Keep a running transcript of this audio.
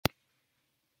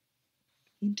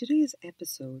In today's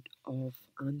episode of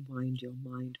Unwind Your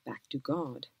Mind Back to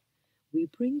God, we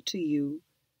bring to you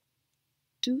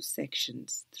two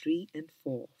sections, 3 and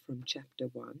 4, from Chapter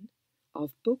 1 of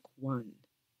Book 1,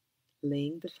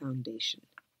 Laying the Foundation.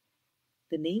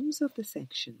 The names of the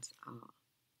sections are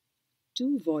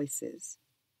Two Voices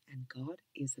and God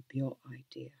is a Pure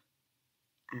Idea,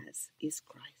 as is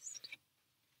Christ.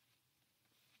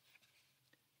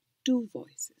 Two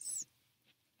Voices.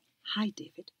 Hi,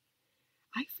 David.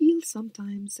 I feel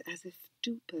sometimes as if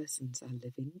two persons are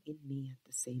living in me at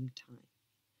the same time.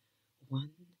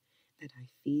 One that I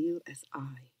feel as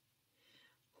I,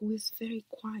 who is very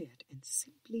quiet and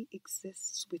simply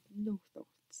exists with no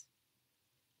thoughts.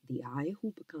 The I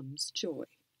who becomes joy.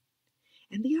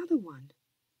 And the other one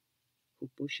who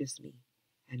pushes me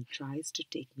and tries to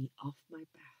take me off my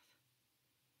path.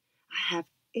 I have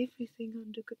everything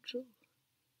under control.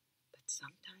 But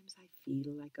sometimes I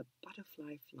feel like a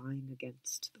butterfly flying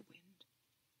against the wind.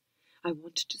 I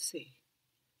want to say,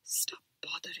 stop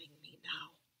bothering me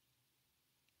now.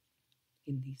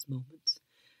 In these moments,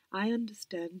 I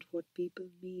understand what people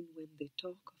mean when they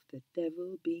talk of the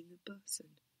devil being a person.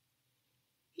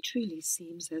 It really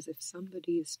seems as if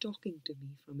somebody is talking to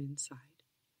me from inside.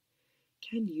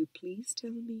 Can you please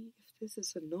tell me if this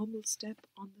is a normal step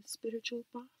on the spiritual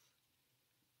path?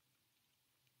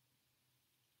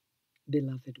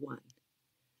 Beloved one,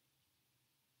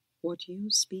 what you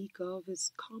speak of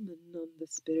is common on the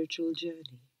spiritual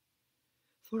journey,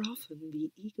 for often the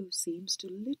ego seems to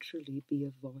literally be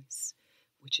a voice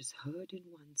which is heard in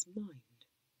one's mind.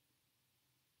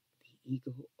 The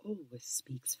ego always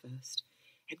speaks first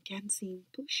and can seem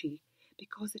pushy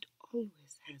because it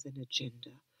always has an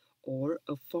agenda or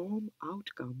a form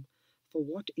outcome for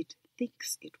what it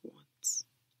thinks it wants.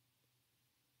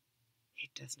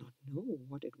 It does not know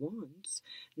what it wants,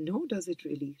 nor does it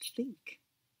really think.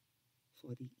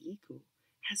 For the ego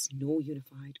has no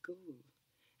unified goal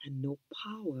and no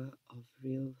power of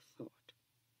real thought.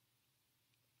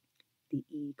 The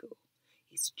ego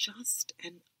is just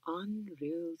an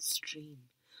unreal stream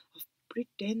of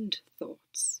pretend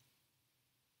thoughts,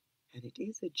 and it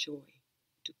is a joy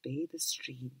to pay the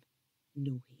stream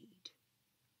no heed.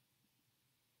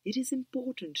 It is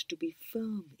important to be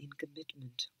firm in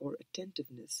commitment or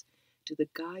attentiveness to the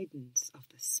guidance of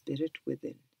the spirit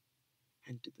within,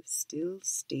 and to the still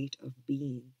state of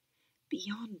being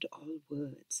beyond all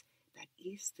words that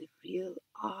is the real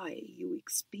I you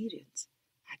experience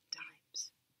at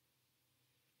times.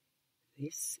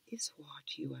 This is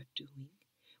what you are doing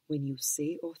when you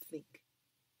say or think,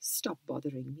 stop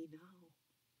bothering me now.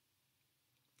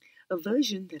 A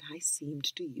version that I seemed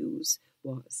to use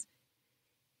was,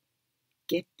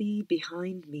 get thee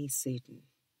behind me, Satan.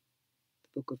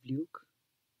 The book of Luke,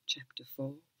 chapter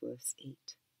 4, verse 8.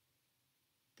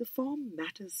 The form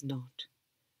matters not,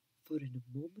 for in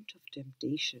a moment of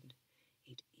temptation,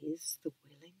 it is the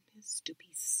willingness to be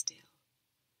still,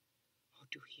 or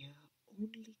to hear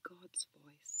only God's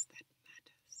voice that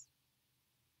matters.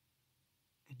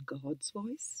 And God's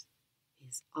voice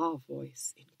is our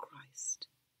voice in Christ.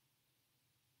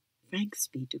 Thanks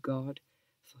be to God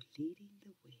for leading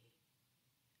the way.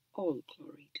 All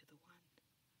glory to the one.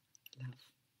 Love,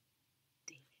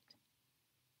 David.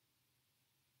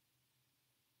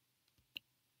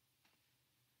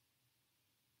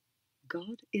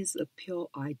 God is a pure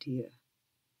idea,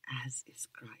 as is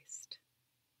Christ.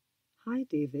 Hi,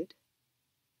 David.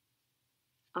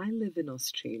 I live in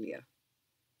Australia.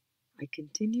 I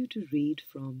continue to read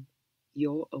from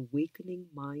your Awakening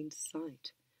Mind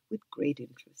site with great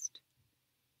interest.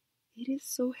 It is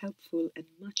so helpful and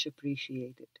much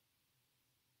appreciated.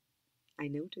 I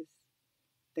notice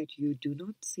that you do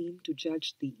not seem to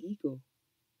judge the ego,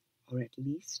 or at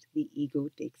least the ego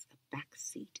takes a back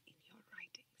seat in your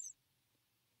writings.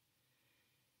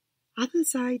 Other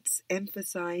sites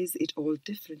emphasize it all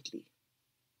differently.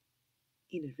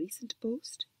 In a recent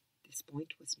post, this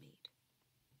point was made.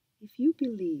 If you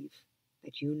believe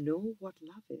that you know what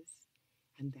love is,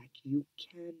 and that you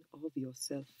can of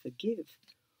yourself forgive,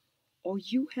 or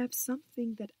you have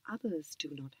something that others do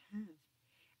not have,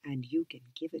 and you can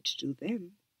give it to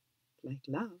them, like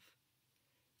love,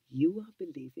 you are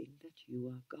believing that you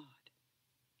are God.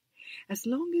 As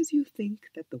long as you think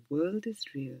that the world is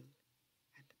real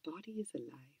and the body is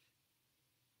alive,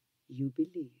 you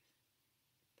believe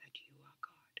that you are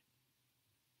God.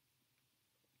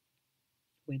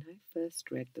 When I first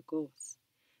read the course,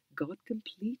 God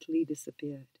completely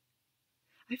disappeared.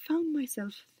 I found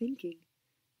myself thinking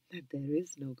that there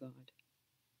is no God.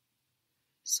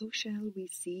 So shall we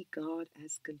see God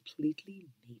as completely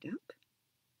made up?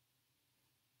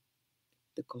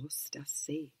 The course does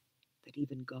say that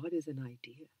even God is an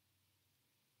idea.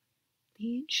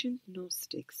 The ancient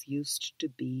Gnostics used to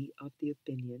be of the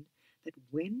opinion that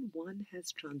when one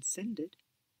has transcended,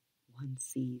 one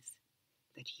sees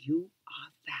that you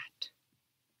are that.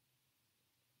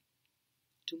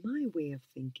 To my way of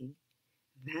thinking,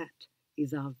 that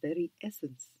is our very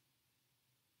essence.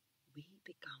 We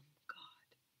become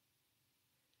God.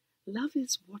 Love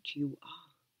is what you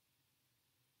are.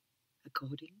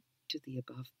 According to the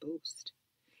above boast,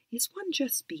 is one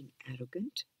just being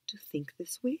arrogant to think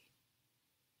this way?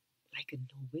 Like a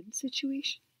no-win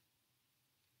situation?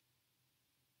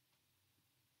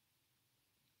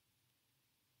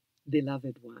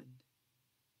 Beloved one,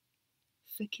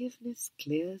 forgiveness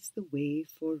clears the way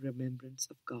for remembrance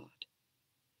of God,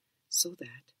 so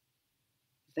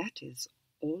that is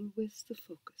always the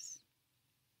focus.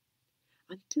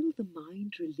 Until the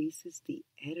mind releases the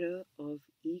error of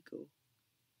ego,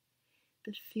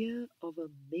 the fear of a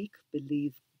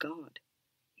make-believe God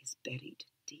is buried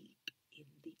deep in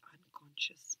the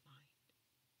unconscious mind.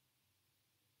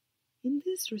 In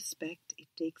this respect, it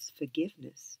takes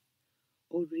forgiveness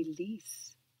or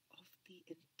release of the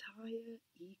entire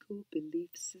ego belief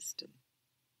system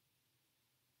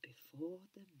before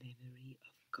the memory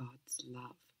of God's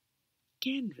love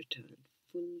can return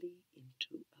fully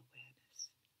into awareness.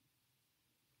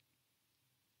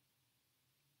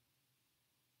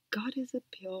 God is a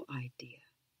pure idea,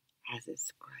 as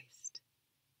is Christ.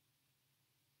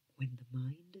 When the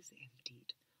mind is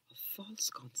emptied of false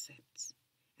concepts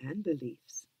and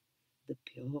beliefs, the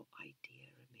pure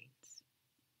idea remains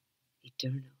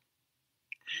eternal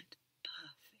and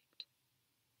perfect.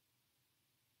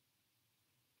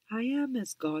 I am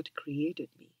as God created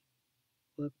me.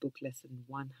 Workbook Lesson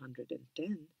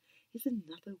 110 is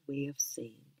another way of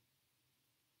saying,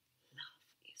 love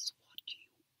is what you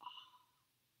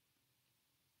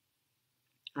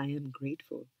are. I am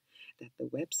grateful that the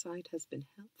website has been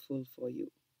helpful for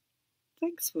you.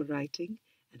 Thanks for writing,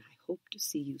 and I hope to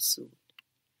see you soon.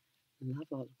 Love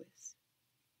always.